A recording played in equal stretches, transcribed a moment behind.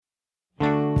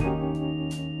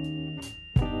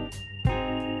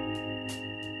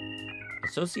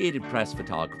Associated Press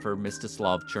photographer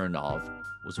Mstyslav Chernov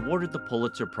was awarded the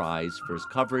Pulitzer Prize for his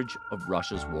coverage of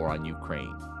Russia's war on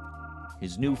Ukraine.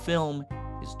 His new film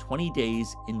is 20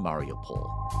 Days in Mariupol.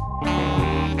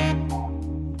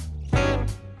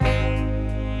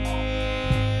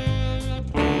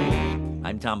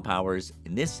 I'm Tom Powers,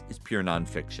 and this is Pure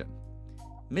Nonfiction.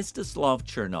 Mstyslav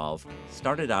Chernov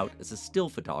started out as a still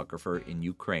photographer in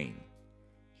Ukraine.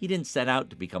 He didn't set out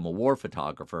to become a war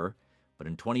photographer, but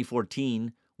in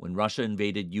 2014, when Russia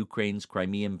invaded Ukraine's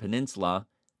Crimean Peninsula,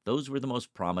 those were the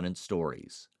most prominent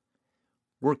stories.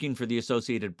 Working for the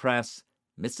Associated Press,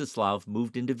 Mstyslav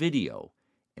moved into video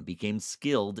and became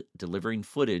skilled delivering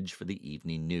footage for the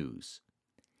evening news.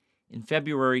 In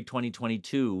February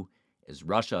 2022, as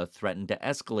Russia threatened to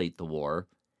escalate the war,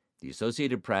 the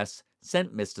Associated Press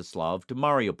sent Mstyslav to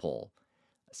Mariupol,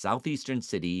 a southeastern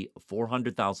city of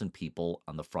 400,000 people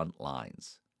on the front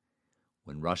lines.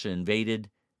 When Russia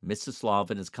invaded, Mstyslav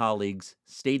and his colleagues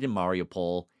stayed in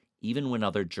Mariupol even when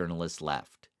other journalists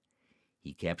left.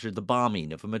 He captured the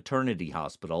bombing of a maternity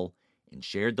hospital and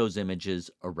shared those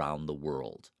images around the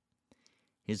world.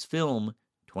 His film,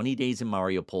 20 Days in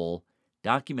Mariupol,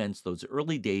 documents those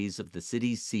early days of the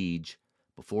city's siege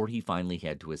before he finally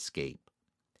had to escape.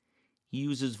 He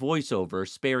uses voiceover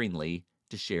sparingly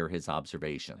to share his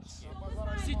observations.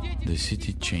 The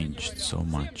city changed so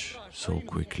much, so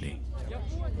quickly.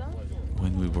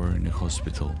 When we were in the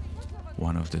hospital,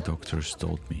 one of the doctors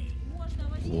told me,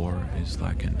 war is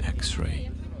like an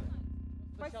X-ray.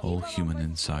 All human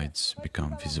insides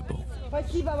become visible.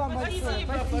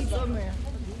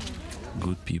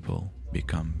 Good people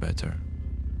become better.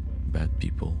 Bad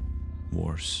people,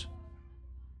 worse.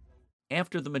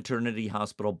 After the maternity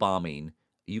hospital bombing,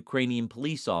 a Ukrainian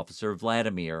police officer,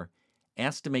 Vladimir,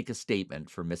 asked to make a statement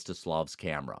for Mstislav's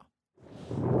camera.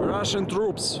 Russian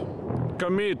troops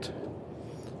commit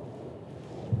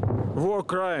war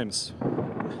crimes.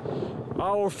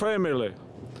 Our family,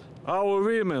 our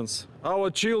women, our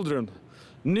children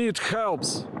need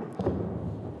helps.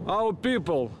 Our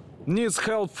people needs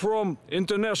help from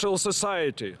international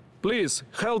society. Please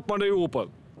help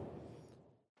Mariupol.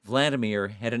 Vladimir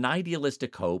had an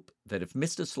idealistic hope that if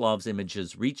Mstislav's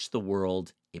images reached the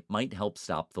world, it might help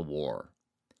stop the war.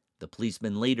 The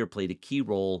policeman later played a key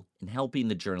role in helping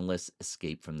the journalists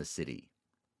escape from the city.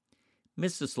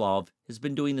 Mstyslav has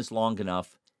been doing this long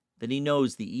enough that he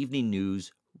knows the evening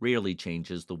news rarely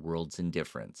changes the world's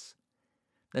indifference.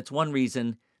 That's one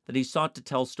reason that he sought to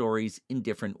tell stories in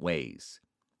different ways.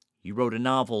 He wrote a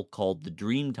novel called The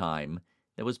Dreamtime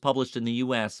that was published in the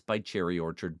U.S. by Cherry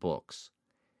Orchard Books.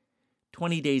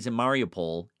 20 Days in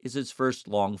Mariupol is his first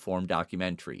long-form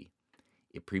documentary.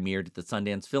 It premiered at the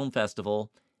Sundance Film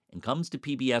Festival and comes to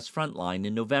PBS Frontline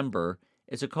in November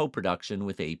as a co-production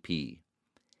with AP.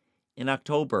 In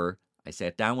October, I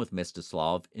sat down with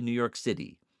Mstyslav in New York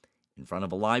City, in front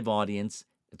of a live audience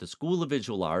at the School of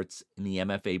Visual Arts in the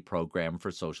MFA program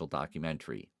for social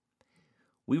documentary.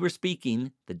 We were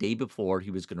speaking the day before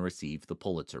he was going to receive the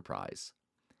Pulitzer Prize.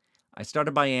 I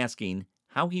started by asking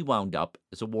how he wound up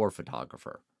as a war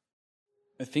photographer.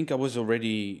 I think I was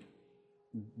already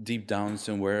deep down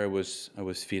somewhere. I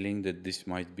was feeling that this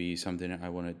might be something I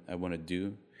want to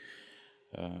do.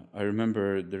 I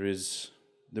remember there was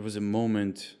a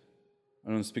moment.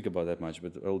 I don't speak about that much,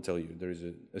 but I'll tell you. There is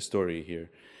a story here.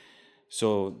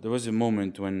 So there was a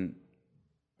moment when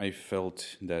I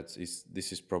felt that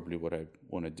this is probably what I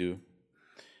want to do.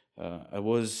 I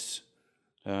was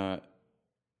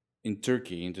in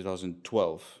Turkey in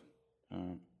 2012,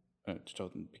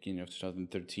 beginning of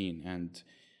 2013, and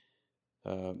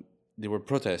there were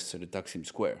protests at the Taksim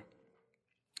Square.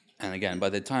 And again, by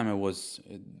the time I was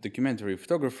a documentary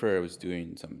photographer, I was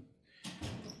doing some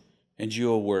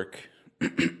NGO work,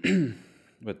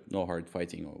 but no hard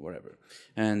fighting or whatever.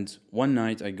 And one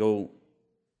night I go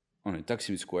on a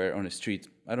Taksim Square, on a street.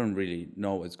 I don't really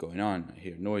know what's going on. I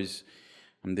hear noise.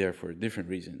 I'm there for a different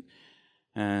reason.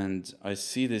 And I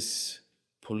see this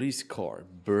police car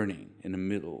burning in the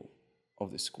middle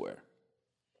of the square.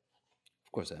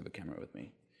 Of course, I have a camera with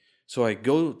me. So I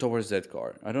go towards that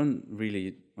car. I don't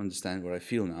really understand what I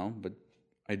feel now, but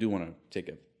I do want to take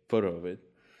a photo of it.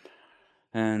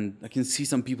 And I can see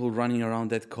some people running around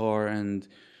that car, and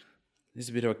there's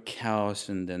a bit of a chaos,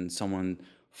 and then someone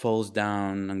falls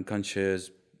down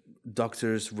unconscious.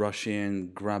 Doctors rush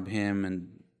in, grab him,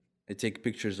 and I take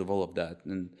pictures of all of that.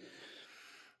 And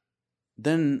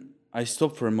then I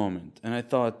stopped for a moment, and I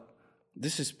thought,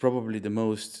 this is probably the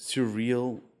most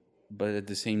surreal, but at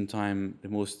the same time, the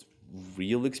most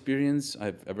real experience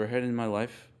I've ever had in my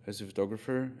life as a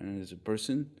photographer and as a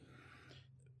person.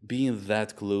 Being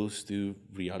that close to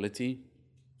reality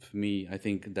for me, I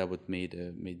think that what made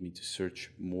me to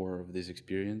search more of this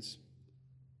experience.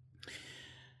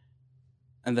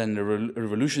 And then the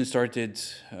revolution started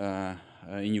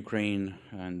in Ukraine,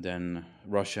 and then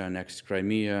Russia annexed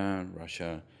Crimea.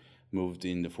 Russia moved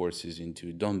in the forces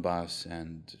into Donbass,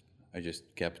 and I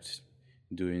just kept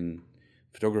doing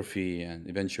photography, and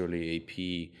eventually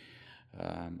AP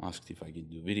asked if I could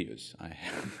do videos.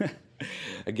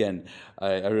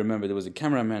 I remember there was a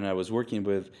cameraman I was working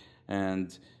with,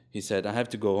 and he said, I have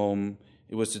to go home.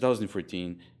 It was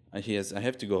 2014. And he says, I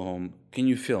have to go home. Can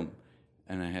you film?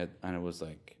 And I was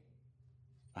like,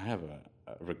 I have a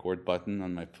record button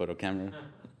on my photo camera.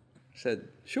 I said,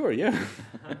 sure, yeah,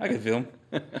 I can film.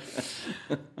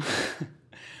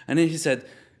 And then he said,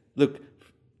 look,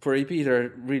 for AP, there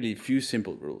are really few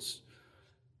simple rules.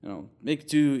 Make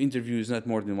 2 interviews, not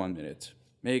more than 1 minute.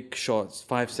 Make shots,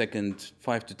 5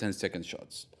 to 10 second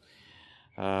shots.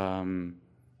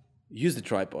 Use the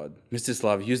tripod.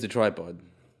 Mstyslav, use the tripod.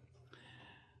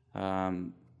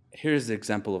 Here's the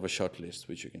example of a shot list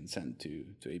which you can send to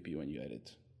AP when you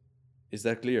edit. Is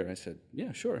that clear? I said,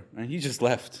 yeah, sure. And he just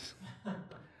left.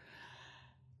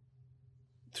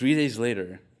 3 days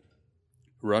later,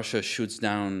 Russia shoots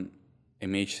down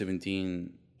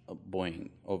MH17 Boeing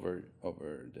over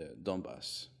the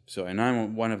Donbass. And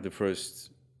I'm one of the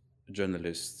first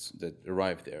journalists that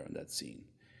arrived there on that scene.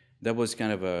 That was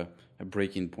kind of a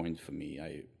breaking point for me.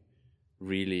 I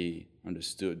really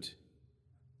understood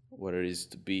what it is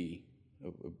to be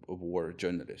a war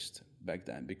journalist back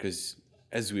then, because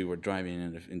as we were driving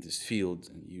in this field,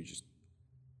 and you just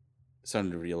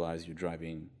suddenly realize you're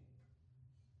driving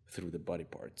through the body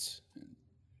parts,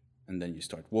 and then you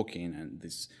start walking, and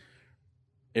this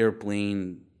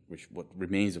airplane, what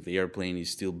remains of the airplane, is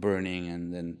still burning,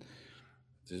 and then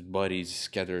there's bodies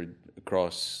scattered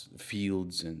across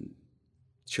fields, and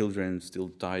children still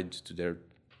tied to their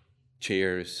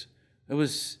chairs. It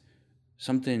was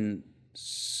something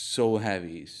so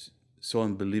heavy, so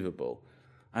unbelievable.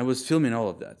 I was filming all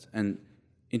of that, and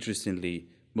interestingly,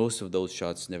 most of those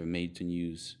shots never made to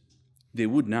news. They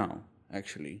would now,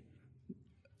 actually.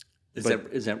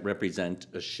 Does that represent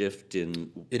a shift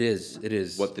in It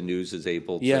is. what the news is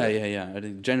able to... Yeah. I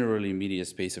think generally, media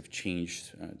space have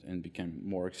changed and become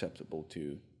more acceptable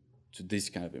to this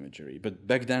kind of imagery. But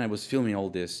back then, I was filming all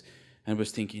this, and I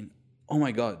was thinking, oh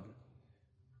my God,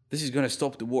 this is going to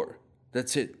stop the war.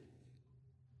 That's it.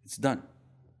 It's done.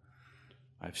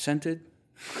 I've sent it.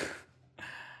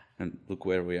 And look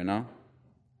where we are now.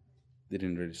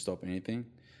 Didn't really stop anything.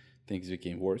 Things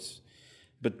became worse.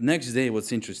 But next day,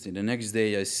 what's interesting, the next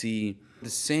day I see the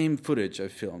same footage I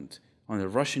filmed on the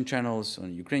Russian channels,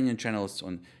 on Ukrainian channels,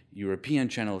 on European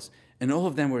channels, and all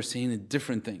of them were saying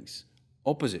different things,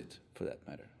 opposite for that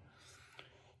matter.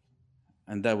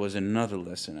 And that was another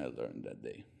lesson I learned that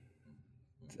day,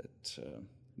 that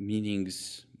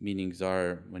meanings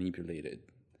are manipulated.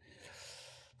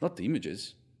 Not the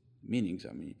images, meanings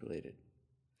are manipulated.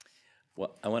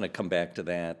 Well, I want to come back to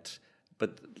that,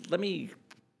 but let me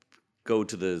go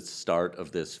to the start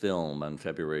of this film on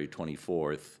February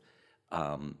 24th,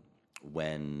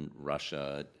 when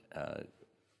Russia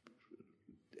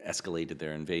escalated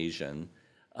their invasion.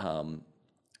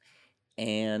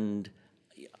 And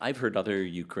I've heard other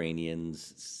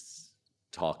Ukrainians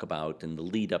talk about, in the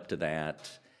lead up to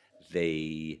that,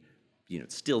 they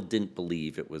still didn't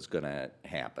believe it was going to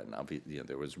happen. Obviously,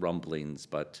 there was rumblings,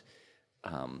 but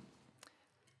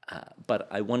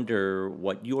I wonder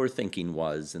what your thinking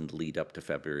was in the lead up to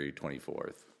February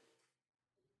 24th.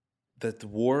 That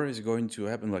war is going to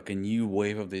happen, like a new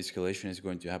wave of the escalation is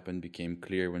going to happen, became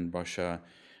clear when Russia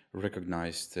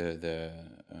recognized the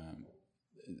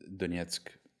Donetsk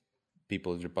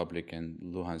People's Republic and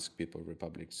Luhansk People's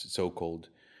Republics, so-called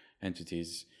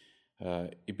entities.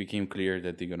 It became clear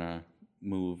that they're going to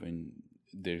move and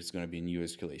there's going to be a new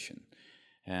escalation.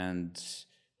 And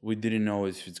we didn't know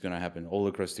if it's going to happen all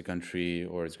across the country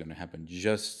or it's going to happen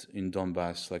just in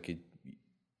Donbass like it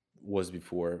was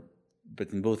before.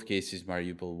 But in both cases,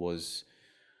 Mariupol was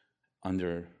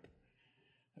a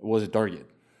target.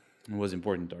 It was an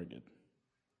important target.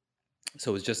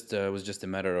 So it was just a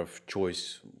matter of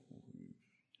choice.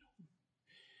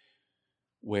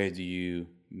 Where do you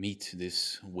meet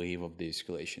this wave of the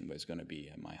escalation? Where it's going to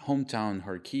be my hometown,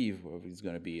 Kharkiv, or it's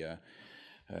going to be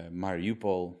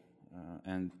Mariupol.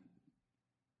 And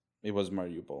it was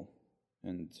Mariupol,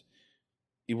 and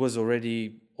it was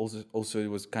already also it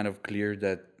was kind of clear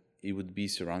that it would be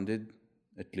surrounded,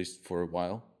 at least for a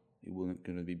while. It wasn't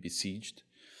going to be besieged,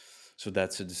 so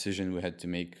that's a decision we had to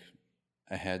make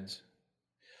ahead,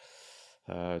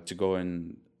 to go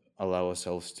and allow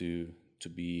ourselves to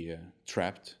be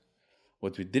trapped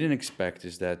What we didn't expect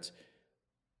is that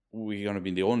we're going to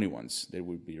be the only ones that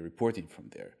would be reporting from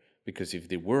there. Because if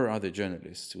there were other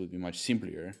journalists, it would be much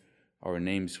simpler. Our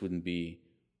names wouldn't be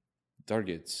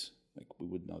targets, like we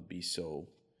would not be so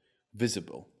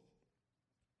visible,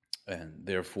 and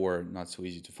therefore not so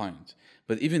easy to find.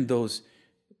 But even those,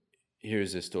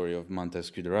 here's a story of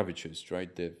Mantas Kvedaravičius,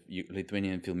 right, the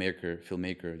Lithuanian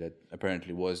filmmaker that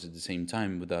apparently was at the same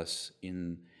time with us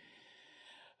in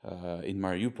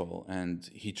Mariupol, and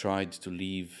he tried to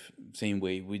leave same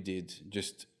way we did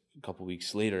just a couple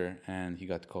weeks later, and he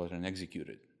got caught and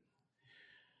executed.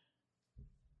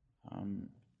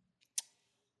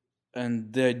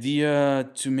 And the idea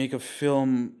to make a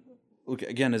film, look,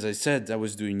 again, as I said, I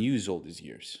was doing news all these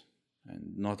years,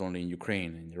 and not only in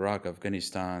Ukraine, in Iraq,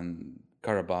 Afghanistan,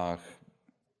 Karabakh,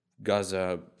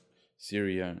 Gaza,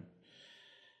 Syria.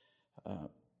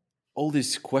 All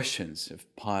these questions have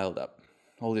piled up.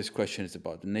 All these questions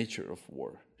about the nature of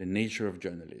war, the nature of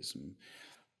journalism,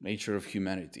 nature of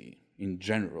humanity in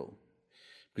general,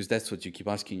 because that's what you keep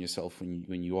asking yourself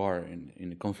when you are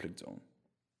in a conflict zone.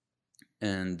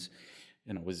 And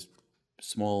with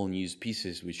small news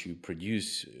pieces which you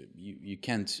produce, you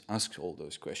can't ask all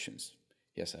those questions.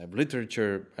 Yes, I have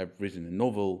literature. I've written a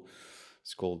novel.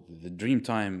 It's called The Dream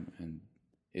Time, and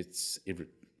it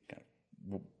kind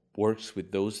of works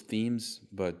with those themes,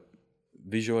 but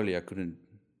visually I couldn't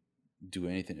do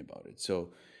anything about it. So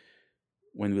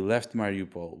when we left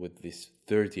Mariupol with this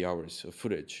 30 hours of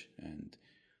footage, and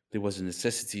there was a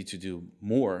necessity to do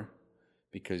more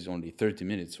because only 30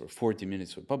 minutes or 40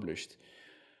 minutes were published,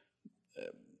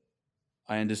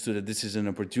 I understood that this is an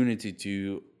opportunity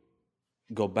to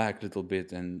go back a little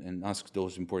bit and ask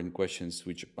those important questions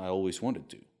which I always wanted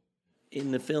to.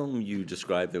 In the film you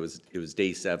described, it was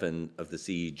day 7 of the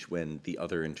siege when the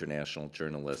other international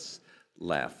journalists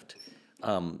left.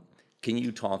 Can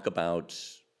you talk about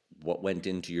what went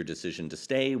into your decision to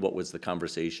stay? What was the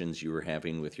conversations you were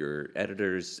having with your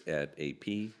editors at AP?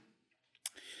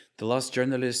 The last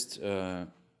journalist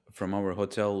from our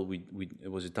hotel,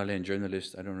 it was an Italian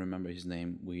journalist. I don't remember his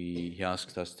name. He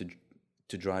asked us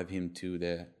to drive him to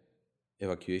the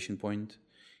evacuation point,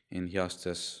 and he asked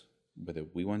us whether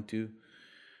we want to,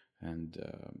 and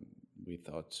we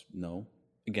thought no.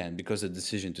 Again, because the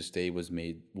decision to stay was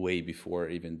made way before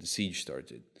even the siege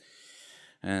started.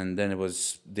 And then it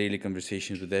was daily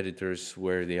conversations with editors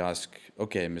where they ask,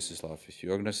 okay, Mstyslav, if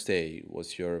you're going to stay,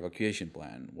 what's your evacuation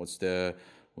plan? What's the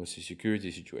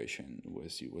security situation?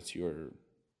 What's your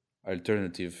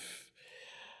alternative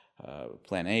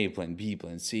plan A, plan B,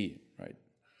 plan C, right?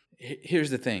 Here's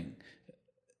the thing.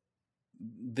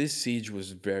 This siege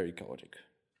was very chaotic,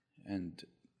 and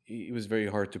it was very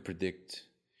hard to predict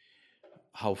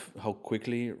how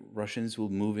quickly Russians will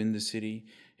move in the city.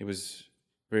 It was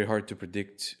very hard to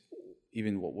predict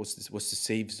even what's the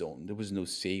safe zone. There was no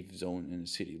safe zone in the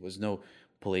city. There was no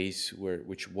place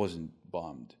which wasn't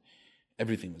bombed.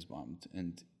 Everything was bombed,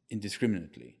 and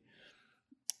indiscriminately.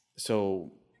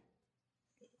 So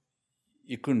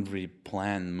you couldn't really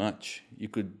plan much. You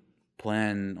could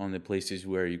plan on the places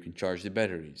where you can charge the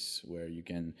batteries, where you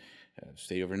can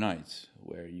stay overnight,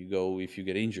 where you go if you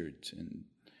get injured, and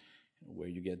where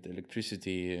you get the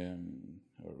electricity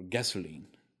or gasoline.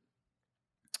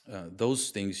 Those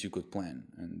things you could plan,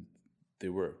 and they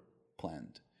were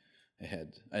planned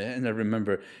ahead. And I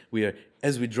remember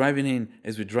as we're driving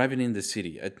in the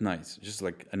city at night, just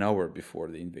like an hour before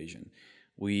the invasion,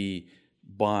 we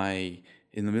buy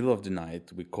in the middle of the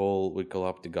night. We call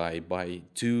up the guy, buy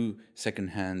 2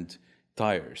 second-hand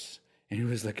tires, and he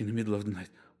was like in the middle of the night,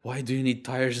 "Why do you need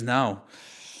tires now?"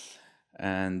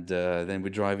 And then we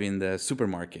drive in the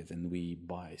supermarket and we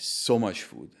buy so much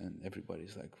food, and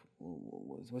everybody's like,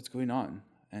 "What's going on?"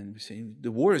 And we say,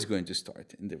 "The war is going to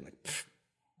start," and they're like,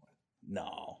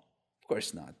 "No, of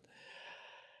course not."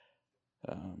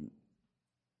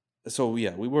 So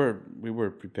yeah, we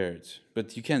were prepared,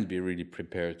 but you can't be really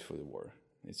prepared for the war.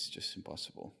 It's just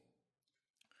impossible.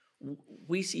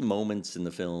 We see moments in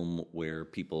the film where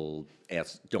people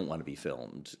don't want to be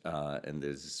filmed, and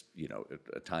there's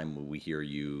a time when we hear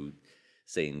you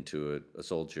saying to a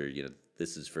soldier,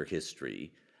 "This is for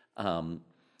history."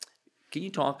 Can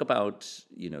you talk about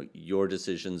your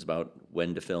decisions about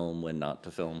when to film, when not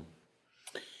to film?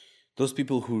 Those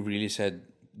people who really said,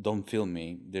 "Don't film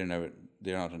me," they're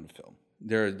not on the film.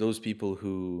 There are those people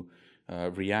who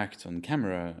react on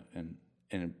camera and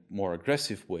in a more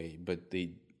aggressive way, but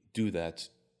they do that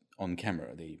on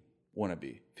camera. They want to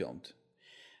be filmed,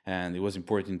 and it was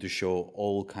important to show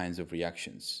all kinds of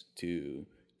reactions to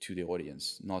the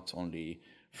audience, not only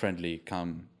friendly,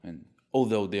 calm, and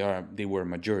although they were a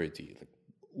majority, like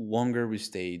longer we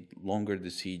stayed, longer the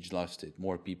siege lasted,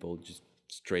 more people just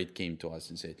straight came to us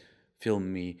and said,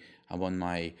 film me, I want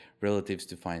my relatives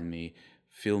to find me,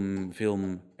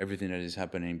 film everything that is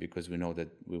happening, because we know that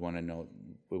we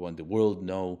want the world to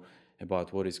know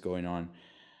about what is going on.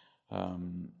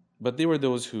 But there were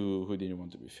those who didn't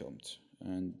want to be filmed,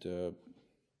 and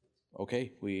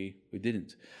okay, we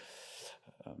didn't.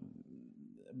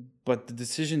 But the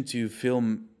decision to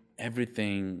film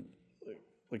everything,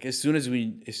 like as soon as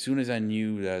I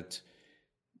knew that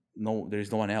there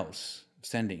is no one else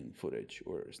sending footage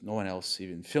or no one else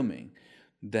even filming,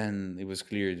 then it was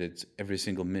clear that every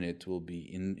single minute will be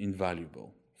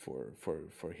invaluable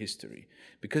for history.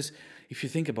 Because if you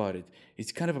think about it,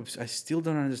 it's kind of, I still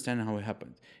don't understand how it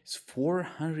happened. It's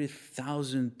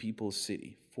 400,000 people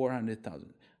city,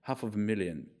 400,000,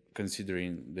 500,000,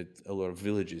 considering that a lot of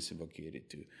villages evacuated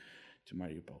to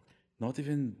Mariupol. Not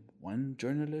even one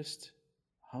journalist?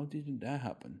 How did that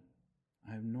happen?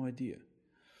 I have no idea.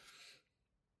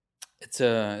 It's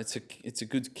a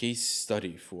good case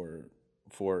study for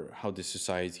how the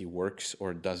society works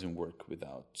or doesn't work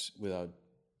without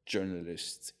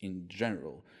journalists in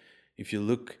general. If you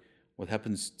look what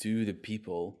happens to the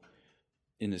people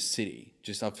in a city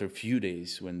just after a few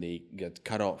days when they get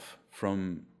cut off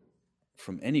from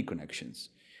any connections,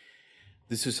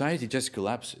 the society just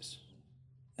collapses.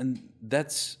 And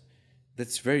that's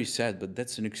very sad, but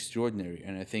that's an extraordinary,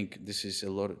 and I think this is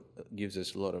gives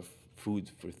us a lot of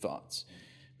food for thoughts,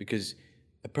 because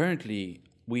apparently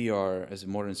we are, as a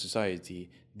modern society,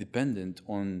 dependent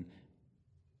on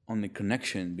the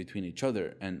connection between each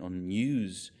other and on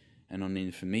news and on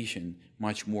information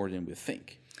much more than we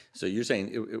think. So you're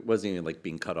saying it wasn't even like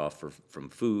being cut off from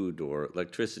food or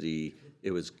electricity,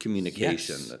 it was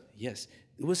communication. Yes.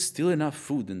 There was still enough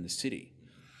food in the city,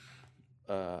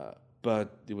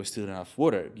 but there was still enough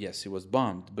water. Yes, it was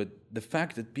bombed, but the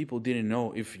fact that people didn't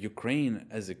know if Ukraine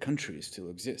as a country still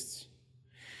exists,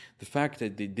 the fact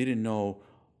that they didn't know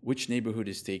which neighborhood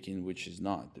is taken, which is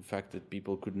not, the fact that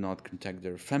people could not contact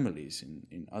their families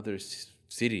in other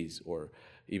cities or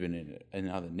even in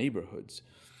other neighborhoods,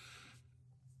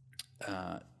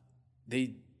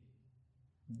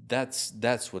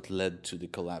 that's what led to the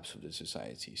collapse of the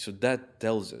society. So that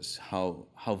tells us how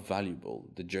valuable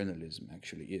the journalism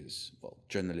actually is. Well,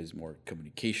 journalism or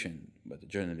communication, but the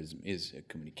journalism is a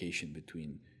communication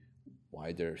between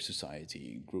wider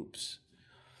society groups.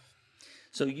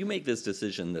 So you make this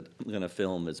decision that I'm going to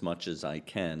film as much as I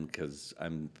can because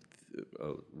I'm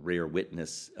a rare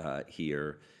witness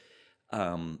here.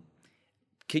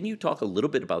 Can you talk a little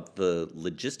bit about the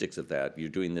logistics of that? You're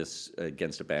doing this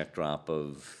against a backdrop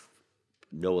of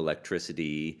no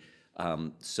electricity.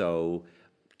 So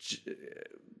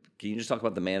can you just talk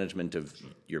about the management of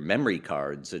your memory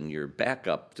cards and your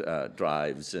backup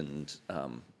drives and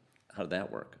how did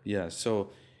that work? Yeah,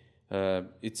 so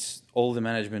it's all the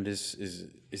management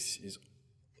is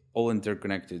all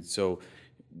interconnected. So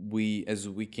we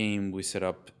set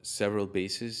up several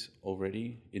bases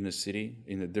already in the city,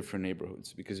 in the different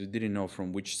neighborhoods, because we didn't know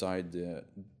from which side the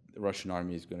Russian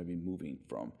army is going to be moving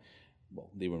from. Well,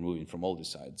 they were moving from all the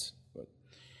sides,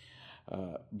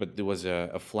 but there was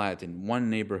a flat in one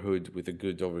neighborhood with a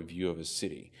good overview of a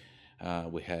city.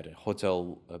 We had a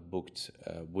hotel booked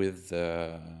with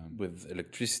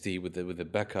electricity, with the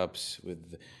backups,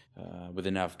 with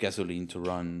enough gasoline to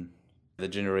run the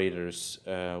generators.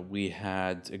 We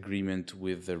had agreement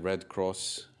with the Red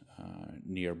Cross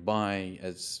nearby,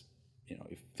 as you know,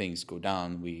 if things go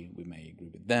down, we may agree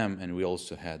with them. And we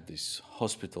also had this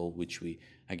hospital, which we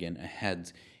again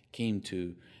ahead came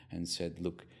to and said,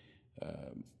 look,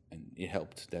 and it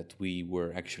helped that we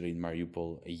were actually in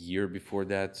Mariupol a year before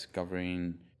that,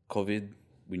 covering COVID.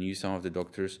 We knew some of the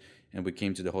doctors, and we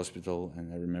came to the hospital.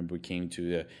 And I remember we came to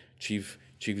the chief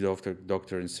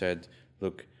doctor and said,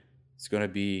 look, it's going to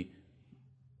be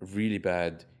really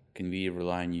bad. Can we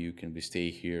rely on you? Can we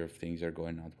stay here if things are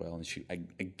going not well? And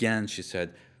she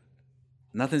said,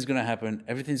 nothing's going to happen.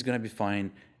 Everything's going to be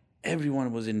fine.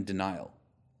 Everyone was in denial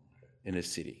in the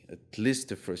city, at least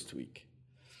the first week.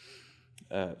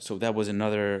 So that was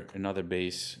another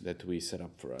base that we set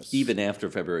up for us. Even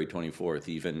after February 24th,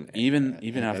 even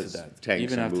after that, tanks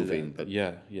even are after moving. that, but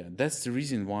yeah, that's the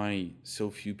reason why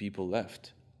so few people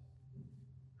left.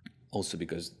 Also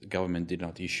because the government did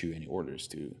not issue any orders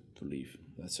to leave.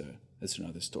 That's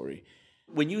another story.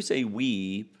 When you say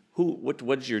we, what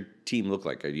does your team look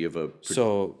like? Do you have a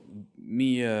So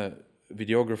me,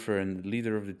 videographer and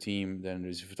leader of the team. Then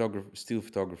there's a photographer, still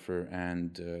photographer,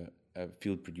 and a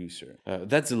field producer.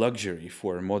 That's a luxury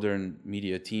for a modern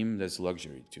media team. That's a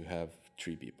luxury to have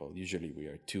 3 people. Usually we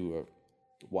are 2 or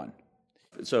 1.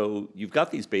 So you've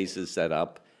got these bases set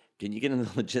up. Can you get into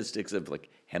the logistics of like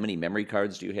how many memory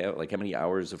cards do you have? Like how many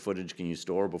hours of footage can you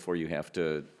store before you have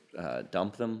to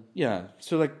dump them? Yeah,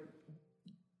 so like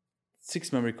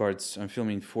 6 memory cards. I'm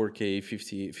filming 4K,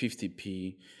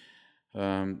 50p.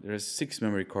 There's 6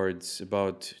 memory cards,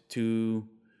 about two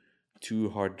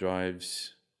hard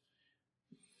drives.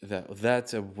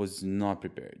 That I was not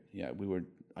prepared. Yeah,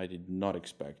 I did not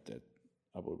expect that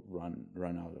I would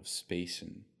run out of space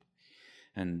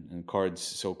and cards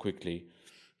so quickly.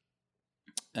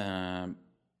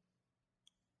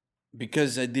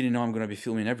 Because I didn't know I'm gonna be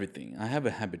filming everything. I have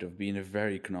a habit of being a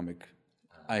very economic.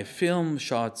 I film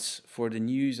shots for the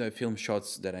news. I film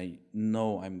shots that I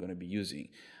know I'm gonna be using.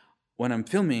 When I'm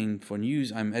filming for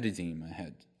news, I'm editing in my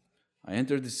head. I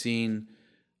enter the scene.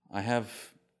 I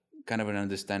have kind of an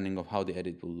understanding of how the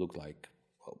edit will look like,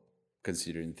 well,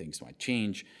 considering things might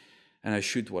change, and I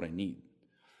shoot what I need.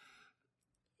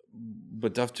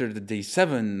 But after the day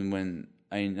 7, when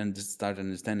I start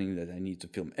understanding that I need to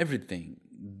film everything,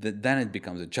 then it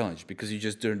becomes a challenge because you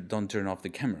just don't turn off the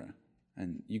camera.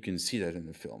 And you can see that in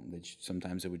the film, that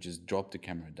sometimes I would just drop the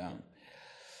camera down.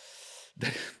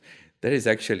 That is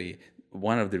actually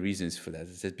one of the reasons for that.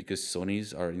 Is that because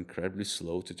Sonys are incredibly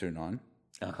slow to turn on.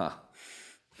 Uh-huh.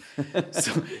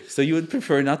 So you would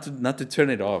prefer not to turn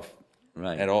it off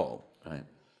at all. Right.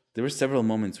 There were several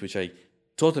moments which I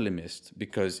totally missed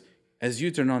because as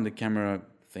you turn on the camera,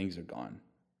 things are gone.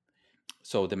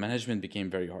 So the management became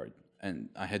very hard, and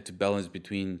I had to balance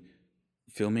between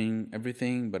filming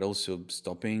everything but also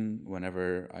stopping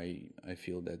whenever I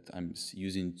feel that I'm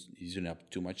using up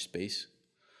too much space,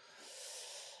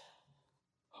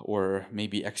 or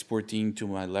maybe exporting to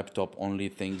my laptop only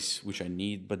things which I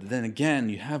need. But then again,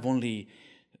 you have only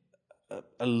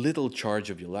a little charge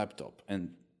of your laptop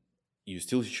and you're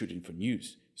still shooting for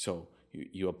news. So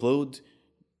you upload,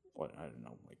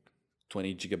 like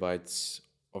 20 gigabytes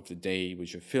of the day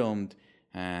which you filmed,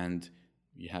 and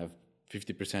you have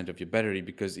 50% of your battery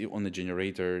because on the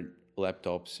generator,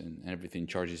 laptops and everything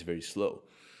charges very slow.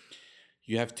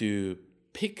 You have to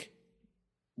pick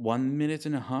 1.5 minutes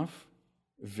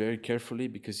very carefully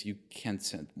because you can't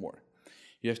send more.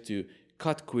 You have to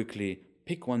cut quickly,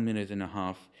 pick 1.5 minutes,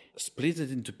 split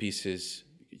it into pieces.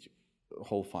 The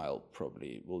whole file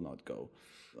probably will not go.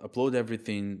 Upload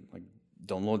everything, like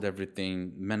download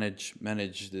everything, manage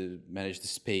the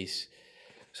space.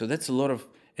 So that's a lot of,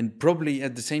 and probably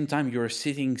at the same time you're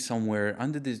sitting somewhere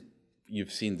under this.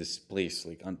 You've seen this place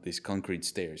like on these concrete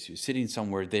stairs. You're sitting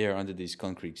somewhere there under these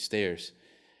concrete stairs.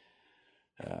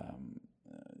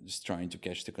 Just trying to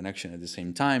catch the connection at the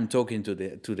same time, talking to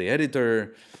the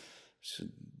editor. So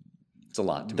it's a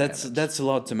lot to manage. That's a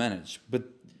lot to manage. But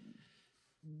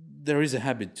there is a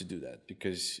habit to do that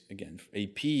because, again,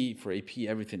 for AP,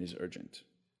 everything is urgent.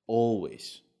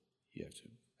 Always. You have to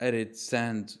edit,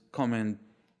 send, comment,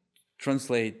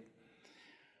 translate.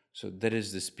 So that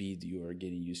is the speed you are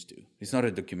getting used to. It's not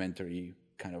a documentary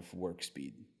kind of work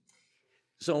speed.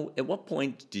 So at what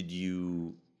point did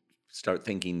you start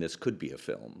thinking this could be a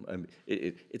film? I mean,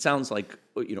 it sounds like,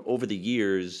 over the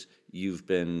years you've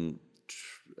been,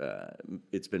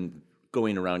 it's been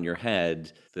going around your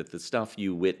head that the stuff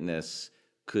you witness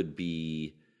could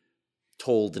be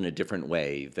told in a different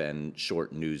way than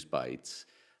short news bites.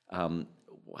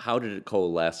 How did it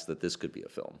coalesce that this could be a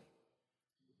film?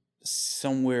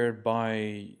 Somewhere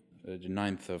by the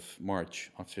 9th of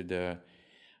March, after the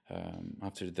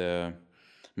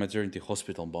maternity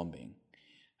hospital bombing,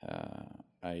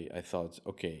 I thought,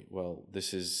 okay, well,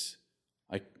 this is,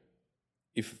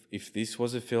 if this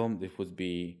was a film, it would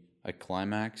be a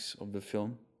climax of the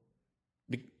film.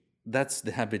 That's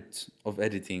the habit of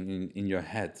editing in your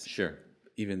head. Sure.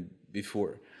 Even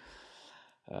before.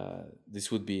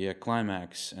 This would be a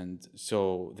climax, and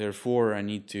so therefore I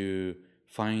need to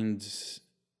find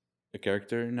a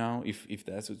character now, if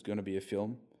that's what's going to be a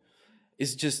film.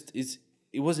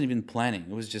 It wasn't even planning.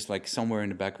 It was just like somewhere in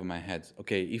the back of my head.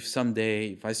 Okay, if someday,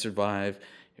 if I survive,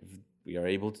 if we are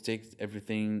able to take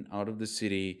everything out of the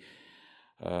city,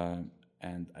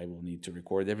 and I will need to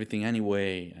record everything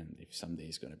anyway, and if someday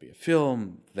it's going to be a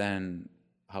film, then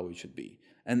how it should be.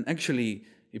 And actually,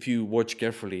 if you watch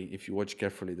carefully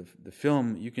the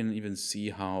film, you can even see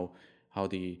how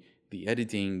the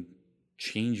editing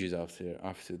changes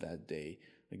after that day.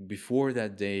 Like before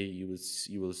that day, you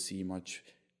will see much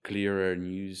clearer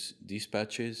news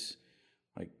dispatches,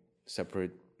 like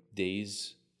separate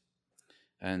days,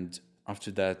 and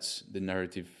after that, the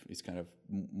narrative is kind of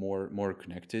more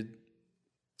connected.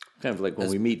 Kind of like when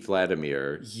we meet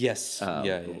Vladimir. Yes,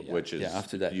 which is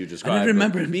after that. You described. And I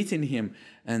remember meeting him,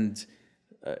 and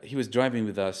he was driving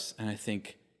with us, and I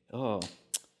think, oh,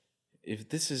 if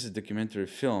this is a documentary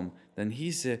film, then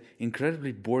he's an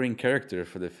incredibly boring character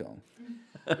for the film.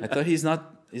 I thought he's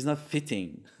not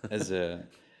fitting as a,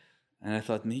 and I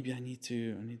thought maybe I need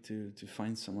to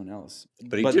find someone else.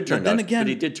 But he did turn out. But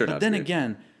he did turn out. But then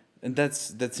again, and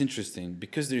that's interesting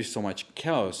because there is so much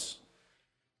chaos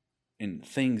and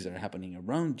things that are happening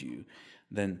around you.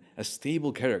 Then a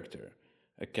stable character,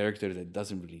 a character that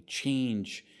doesn't really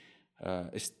change,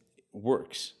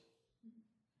 works.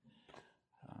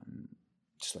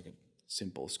 Just like a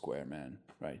simple square man,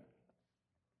 right?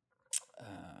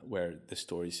 Where the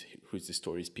stories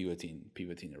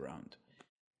pivoting around.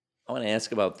 I want to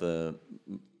ask about the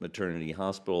maternity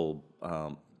hospital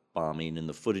bombing and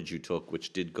the footage you took,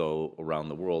 which did go around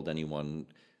the world. Anyone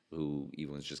who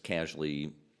even was just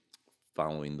casually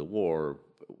following the war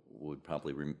would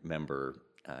probably remember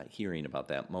hearing about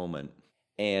that moment.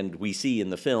 And we see in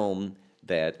the film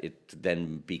that it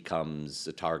then becomes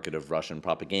a target of Russian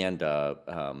propaganda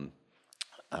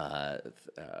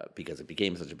because it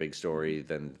became such a big story.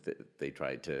 Then they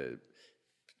tried to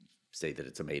say that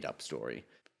it's a made-up story.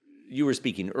 You were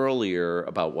speaking earlier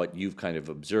about what you've kind of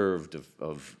observed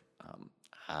of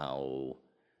how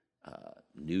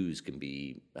news can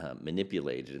be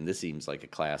manipulated, and this seems like a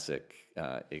classic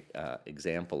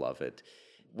example of it.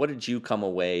 What did you come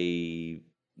away,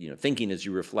 thinking as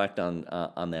you reflect on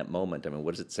that moment? I mean,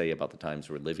 what does it say about the times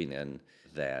we're living in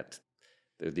that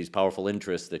there are these powerful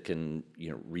interests that can,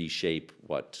 reshape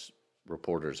what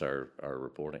reporters are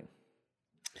reporting?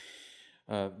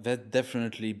 That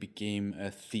definitely became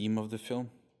a theme of the film,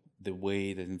 the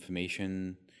way that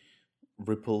information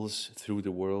ripples through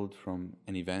the world from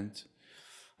an event.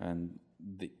 And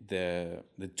the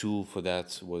tool for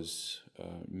that was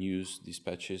news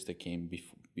dispatches that came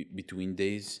between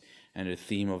days. And the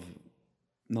theme of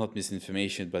not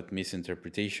misinformation, but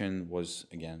misinterpretation was,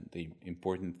 again, the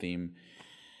important theme.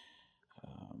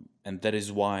 And that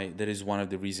is one of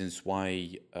the reasons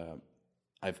why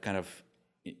I've kind of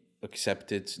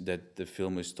accepted that the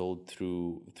film is told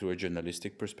through a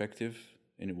journalistic perspective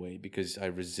in a way, because I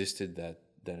resisted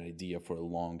that idea for a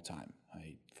long time.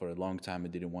 For a long time I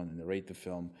didn't want to narrate the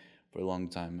film. For a long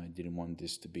time I didn't want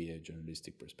this to be a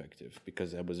journalistic perspective,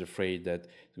 because I was afraid that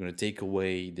it's going to take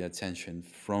away the attention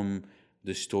from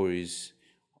the stories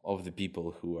of the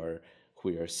people who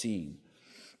we are seeing.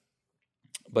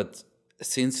 But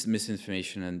since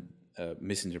misinformation and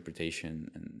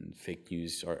misinterpretation and fake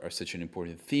news are such an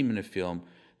important theme in a film,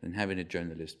 then having a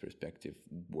journalist perspective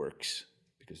works,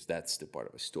 because that's the part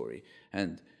of a story.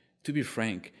 And to be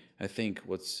frank, I think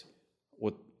what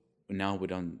now we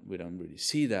don't really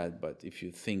see that, but if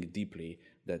you think deeply,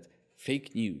 that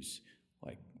fake news,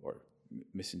 or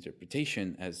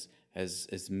misinterpretation as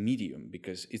medium,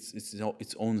 because it's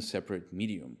its own separate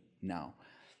medium now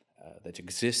that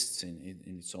exists in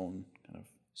its own kind of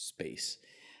space.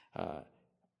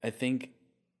 I think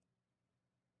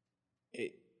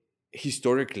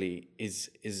historically is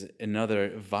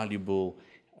another valuable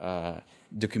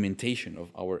documentation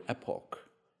of our epoch,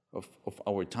 of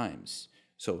our times.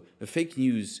 So the fake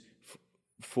news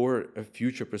for a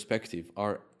future perspective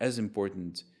are as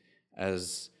important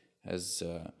as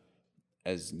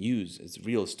news, as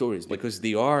real stories, because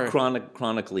they are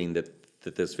chronicling that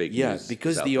this fake news. Yeah,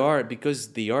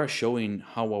 because they are showing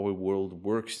how our world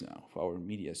works now, how our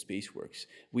media space works.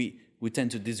 We tend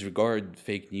to disregard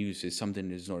fake news as something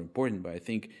that is not important, but I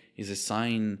think is a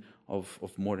sign of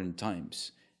modern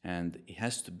times, and it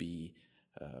has to be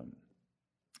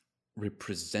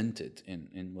represented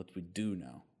in what we do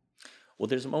now. Well,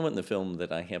 there's a moment in the film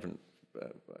that I haven't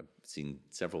I've seen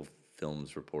several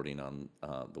films reporting on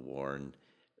the war, and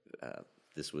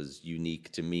this was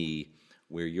unique to me,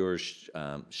 where you're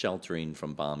sheltering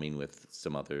from bombing with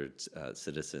some other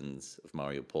citizens of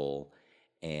Mariupol,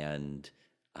 and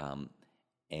some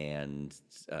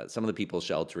of the people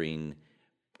sheltering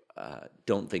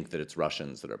don't think that it's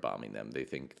Russians that are bombing them. They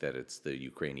think that it's the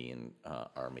Ukrainian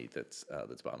army that's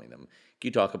bombing them. Can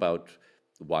you talk about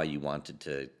why you wanted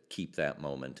to keep that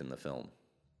moment in the film?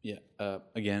 Yeah.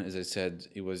 Again, as I said,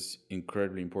 it was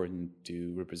incredibly important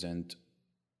to represent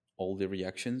all the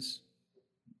reactions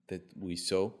that we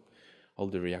saw, all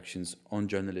the reactions on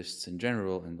journalists in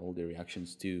general, and all the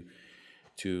reactions to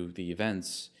the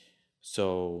events.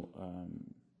 So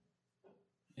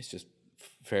it's just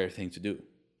a fair thing to do.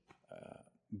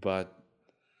 But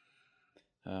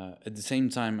at the same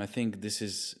time, I think this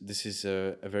is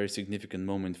a very significant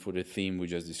moment for the theme we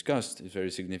just discussed. It's a very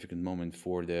significant moment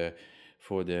for the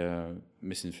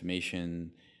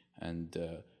misinformation and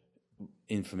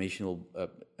information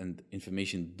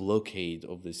blockade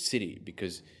of the city,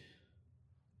 because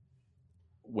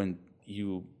when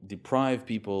you deprive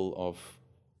people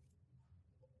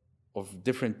of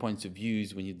different points of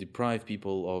views, when you deprive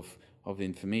people of the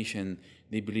information,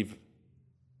 they believe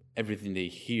everything they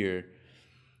hear,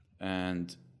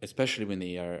 and especially when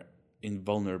they are in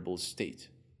vulnerable state.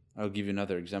 I'll give you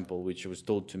another example, which was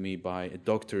told to me by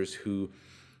doctors who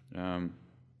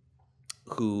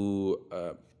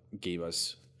gave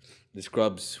us the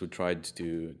scrubs, who tried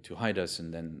to hide us,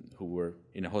 and then who were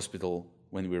in a hospital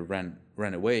when we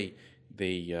ran away.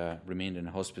 They remained in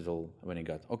a hospital when it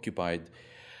got occupied,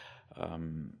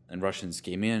 and Russians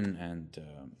came in, and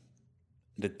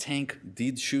the tank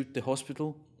did shoot the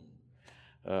hospital.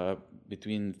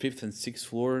 Between 5th and 6th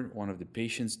floor, one of the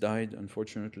patients died,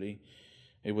 unfortunately.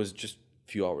 It was just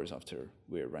a few hours after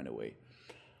we ran away.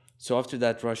 So after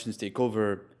that, Russians take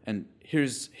over, and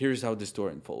here's how the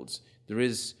story unfolds.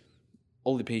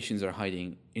 All the patients are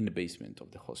hiding in the basement of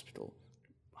the hospital,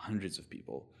 hundreds of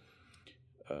people,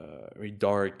 very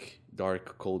dark,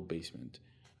 cold basement.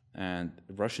 And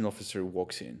a Russian officer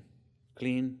walks in,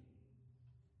 clean,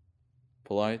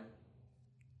 polite,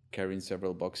 carrying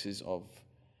several boxes of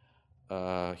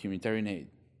humanitarian aid,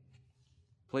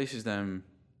 places them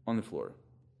on the floor,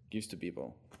 gives to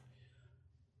people,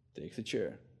 takes a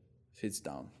chair, sits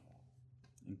down,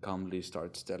 and calmly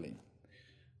starts telling,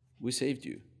 "We saved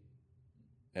you.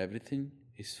 Everything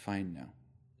is fine now.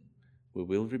 We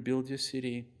will rebuild your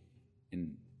city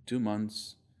in 2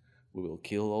 months. We will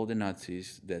kill all the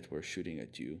Nazis that were shooting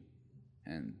at you,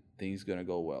 and things gonna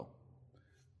go well."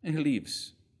 And he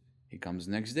leaves. He comes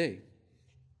next day,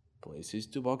 places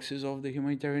 2 boxes of the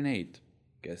humanitarian aid,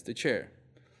 gets the chair.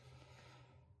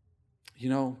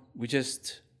 We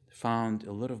just found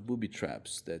a lot of booby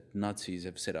traps that Nazis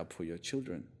have set up for your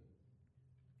children.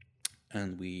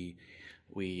 And we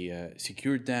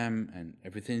secured them, and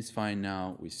everything's fine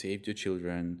now. We saved your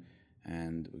children,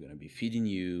 and we're going to be feeding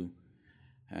you,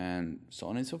 and so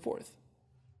on and so forth.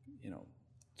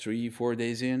 3-4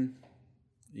 days in,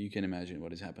 you can imagine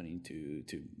what is happening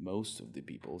to most of the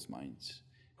people's minds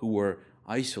who were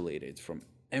isolated from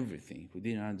everything, who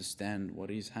didn't understand what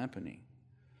is happening.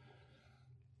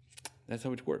 That's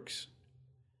how it works.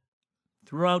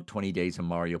 Throughout 20 Days in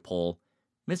Mariupol,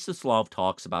 Mstyslav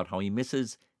talks about how he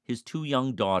misses his 2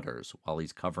 young daughters while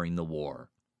he's covering the war.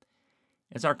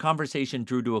 As our conversation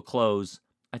drew to a close,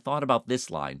 I thought about this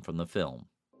line from the film.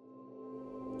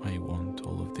 I want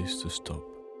all of this to stop,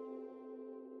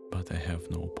 but I have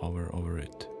no power over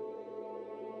it.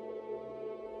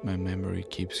 My memory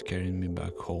keeps carrying me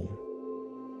back home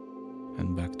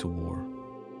and back to war.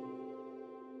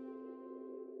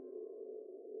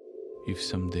 If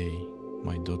someday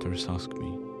my daughters ask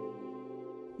me,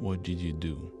 "What did you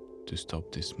do to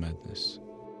stop this madness,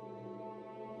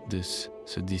 this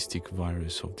sadistic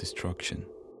virus of destruction?"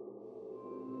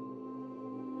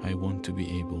 I want to be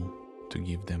able to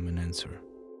give them an answer.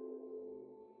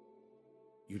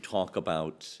 You talk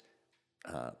about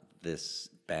this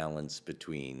balance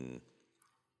between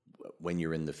when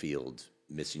you're in the field,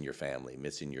 missing your family,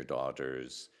 missing your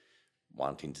daughters,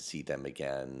 wanting to see them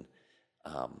again,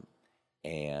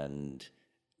 and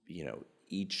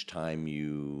each time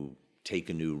you take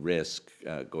a new risk,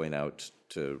 going out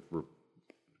to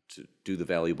do the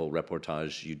valuable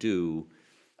reportage you do,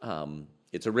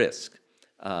 it's a risk,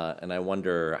 and I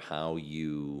wonder how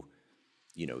you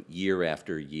year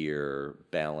after year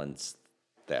balance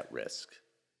that risk.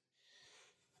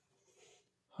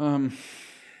 I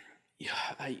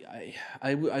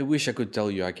wish I could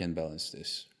tell you I can balance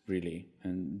this, really,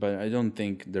 but I don't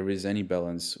think there is any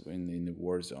balance in the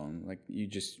war zone. Like you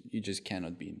just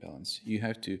cannot be in balance. You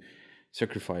have to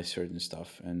sacrifice certain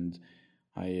stuff, and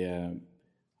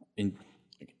in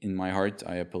my heart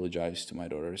I apologize to my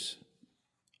daughters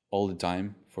all the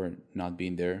time for not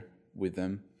being there with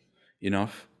them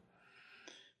enough.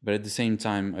 But at the same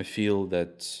time, I feel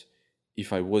that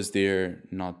if I was there,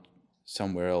 not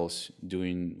somewhere else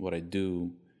doing what I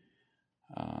do,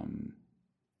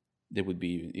 it would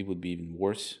be even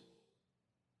worse.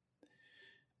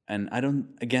 And I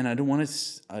don't want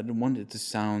it to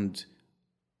sound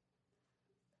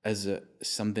as a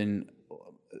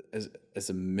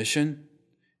mission,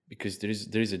 because there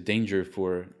is a danger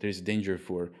for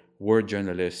war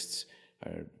journalists,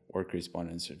 war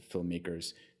correspondents, or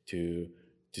filmmakers to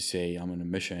say I'm on a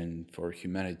mission for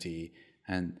humanity,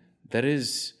 and that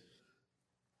is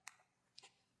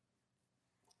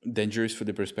dangerous for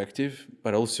the perspective,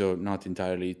 but also not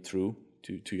entirely true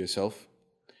to yourself.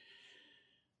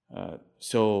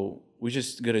 So we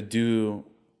just gotta do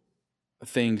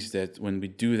things that when we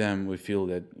do them, we feel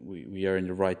that we are in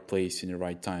the right place in the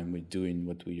right time. We're doing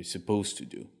what we are supposed to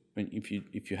do.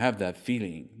 If you have that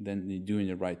feeling, then you're doing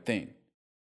the right thing.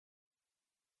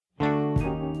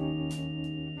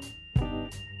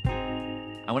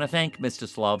 I want to thank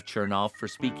Mstyslav Chernov for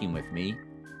speaking with me.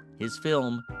 His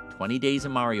film, 20 Days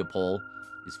in Mariupol,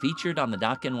 is featured on the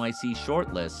Doc NYC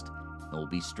shortlist and will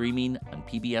be streaming on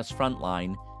PBS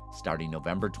Frontline starting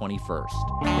November 21st.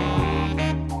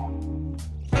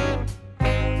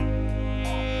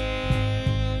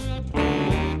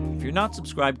 If you're not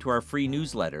subscribed to our free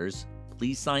newsletters,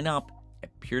 please sign up at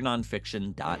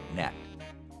purenonfiction.net.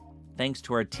 Thanks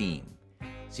to our team,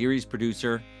 series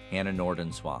producer Hannah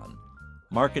Nordenswan,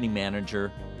 marketing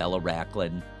manager Bella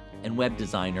Racklin, and web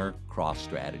designer Cross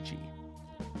Strategy.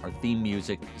 Our theme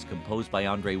music is composed by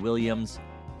Andre Williams,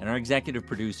 and our executive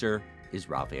producer is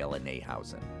Rafaela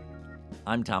Nehausen.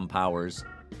 I'm Tom Powers.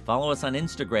 Follow us on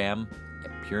Instagram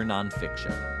at Pure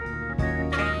Nonfiction.